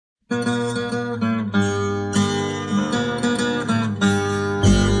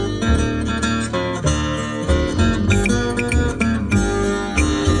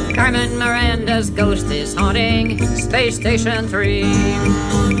Miranda's ghost is haunting Space Station 3.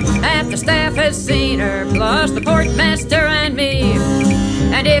 Half the staff has seen her, plus the portmaster and me.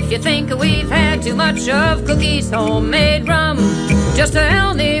 And if you think we've had too much of Cookie's homemade rum, just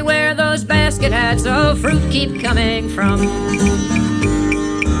tell me where those basket hats of fruit keep coming from.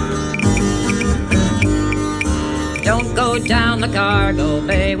 Don't go down the cargo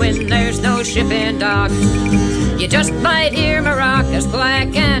bay when there's no shipping dock. You just might hear maracas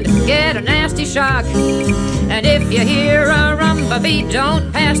clack and get a nasty shock. And if you hear a rumba beat,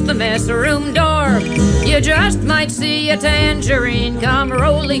 don't pass the mess room door. You just might see a tangerine come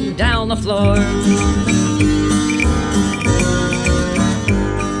rolling down the floor.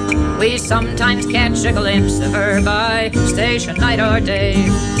 We sometimes catch a glimpse of her by station night or day.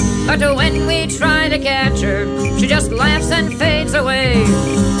 But when we try to catch her, she just laughs and fades away.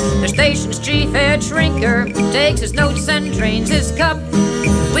 The station's chief head shrinker takes his notes and drains his cup.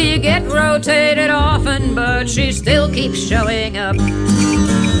 We get rotated often, but she still keeps showing up.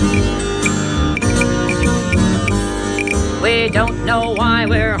 We don't know why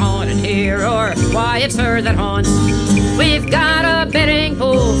we're haunted here or why it's her that haunts. We've got a betting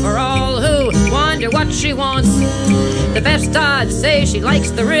pool for all who wonder what she wants. The best odds say she likes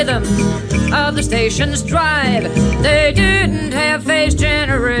the rhythm of the station's drive. They didn't have phase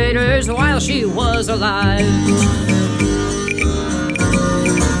generators while she was alive.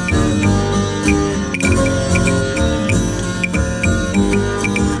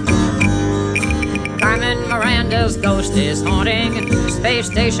 Carmen Miranda's ghost is haunting Space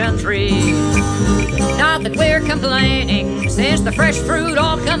Station 3. Not that we're complaining, since the fresh fruit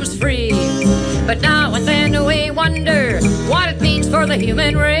all comes free. But now and then we wonder what it means for the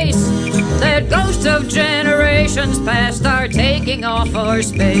human race, that ghosts of generations past are taking off for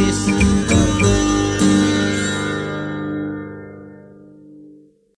space.